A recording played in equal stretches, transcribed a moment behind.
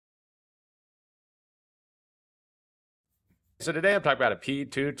So today I'm talking about a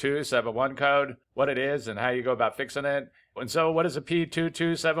P2271 code, what it is and how you go about fixing it. And so what is a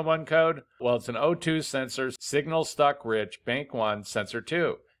P2271 code? Well, it's an O2 sensor signal stuck rich bank 1 sensor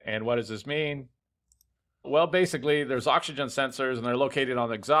 2. And what does this mean? Well, basically, there's oxygen sensors, and they're located on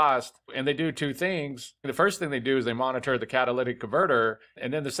the exhaust, and they do two things. The first thing they do is they monitor the catalytic converter,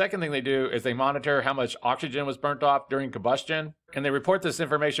 and then the second thing they do is they monitor how much oxygen was burnt off during combustion, and they report this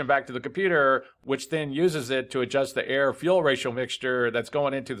information back to the computer, which then uses it to adjust the air-fuel ratio mixture that's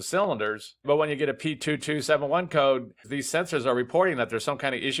going into the cylinders. But when you get a P2271 code, these sensors are reporting that there's some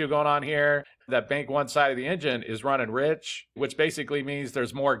kind of issue going on here, that bank 1 side of the engine is running rich, which basically means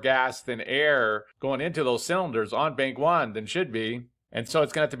there's more gas than air going into those cylinders on bank 1 than should be. And so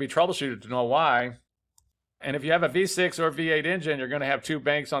it's going to have to be troubleshooted to know why. And if you have a V6 or V8 engine, you're going to have two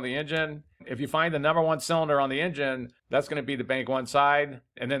banks on the engine. If you find the number 1 cylinder on the engine, that's going to be the bank 1 side,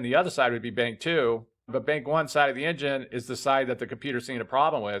 and then the other side would be bank 2. But bank 1 side of the engine is the side that the computer's seeing a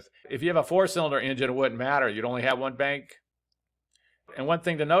problem with. If you have a 4-cylinder engine, it wouldn't matter. You'd only have one bank. And one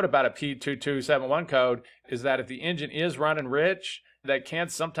thing to note about a P2271 code is that if the engine is running rich, that can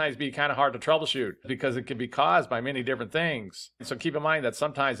sometimes be kind of hard to troubleshoot because it can be caused by many different things. So keep in mind that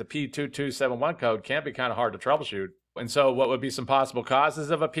sometimes a P2271 code can be kind of hard to troubleshoot. And so what would be some possible causes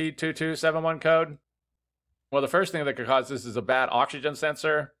of a P2271 code? Well, the first thing that could cause this is a bad oxygen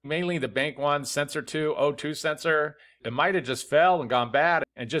sensor, mainly the bank 1 sensor 2 O2 sensor. It might have just fell and gone bad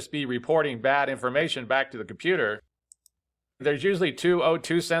and just be reporting bad information back to the computer. There's usually 2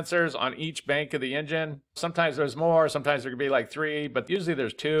 O2 sensors on each bank of the engine. Sometimes there's more, sometimes there could be like 3, but usually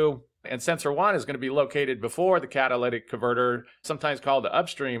there's 2. And sensor 1 is going to be located before the catalytic converter, sometimes called the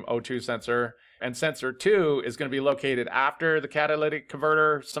upstream O2 sensor. And sensor 2 is going to be located after the catalytic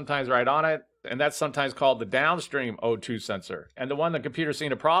converter, sometimes right on it. And that's sometimes called the downstream O2 sensor. And the one the computer's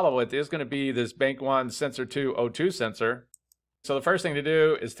seeing a problem with is going to be this bank 1 sensor 2 O2 sensor. So the first thing to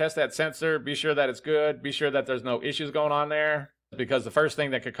do is test that sensor, be sure that it's good, be sure that there's no issues going on there, because the first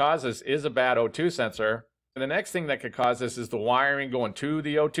thing that could cause this is a bad O2 sensor. And the next thing that could cause this is the wiring going to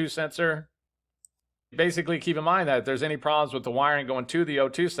the O2 sensor. Basically, keep in mind that if there's any problems with the wiring going to the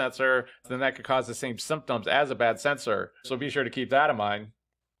O2 sensor, then that could cause the same symptoms as a bad sensor. So be sure to keep that in mind.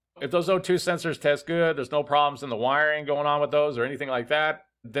 If those O2 sensors test good, there's no problems in the wiring going on with those or anything like that,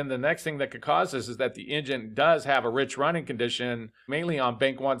 then the next thing that could cause this is that the engine does have a rich running condition, mainly on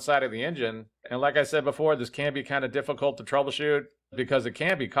bank 1 side of the engine. And like I said before, this can be kind of difficult to troubleshoot because it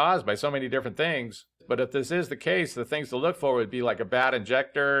can be caused by so many different things. But if this is the case, the things to look for would be like a bad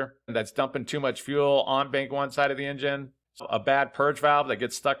injector that's dumping too much fuel on bank 1 side of the engine, a bad purge valve that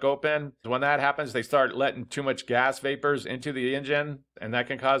gets stuck open. When that happens, they start letting too much gas vapors into the engine, and that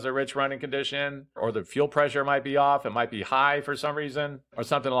can cause a rich running condition. Or the fuel pressure might be off, it might be high for some reason, or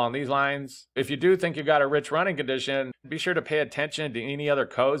something along these lines. If you do think you've got a rich running condition, be sure to pay attention to any other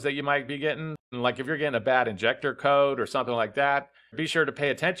codes that you might be getting. Like if you're getting a bad injector code or something like that, be sure to pay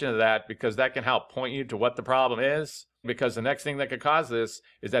attention to that because that can help point you to what the problem is. Because the next thing that could cause this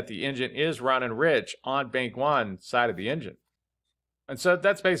is that the engine is running rich on bank 1 side of the engine. And so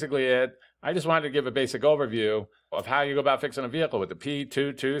that's basically it. I just wanted to give a basic overview of how you go about fixing a vehicle with the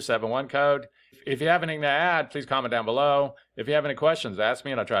P2271 code. If you have anything to add, please comment down below. If you have any questions, ask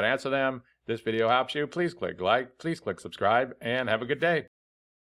me and I'll try to answer them. If this video helps you, please click like, please click subscribe, and have a good day.